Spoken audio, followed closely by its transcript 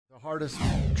Hardest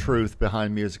truth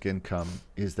behind music income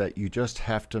is that you just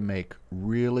have to make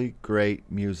really great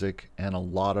music, and a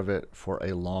lot of it, for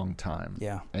a long time.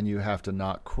 Yeah. And you have to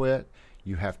not quit.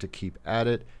 You have to keep at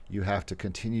it. You have to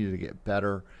continue to get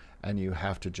better, and you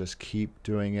have to just keep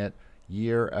doing it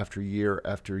year after year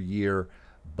after year.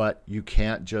 But you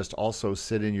can't just also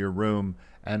sit in your room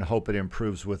and hope it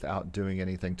improves without doing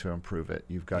anything to improve it.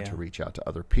 You've got to reach out to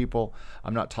other people.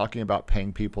 I'm not talking about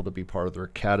paying people to be part of their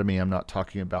academy. I'm not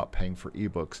talking about paying for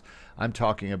ebooks. I'm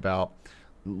talking about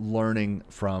learning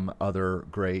from other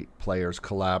great players,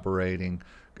 collaborating,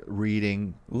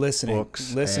 reading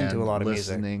books, listen to a lot of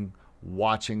listening, music,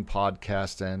 watching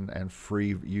podcasts and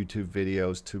free YouTube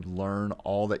videos to learn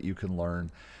all that you can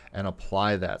learn and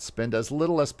apply that. Spend as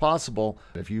little as possible.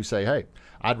 If you say, hey,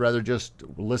 I'd rather just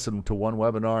listen to one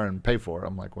webinar and pay for it,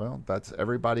 I'm like, well, that's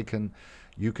everybody can.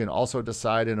 You can also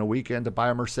decide in a weekend to buy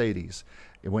a Mercedes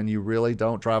when you really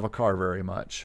don't drive a car very much.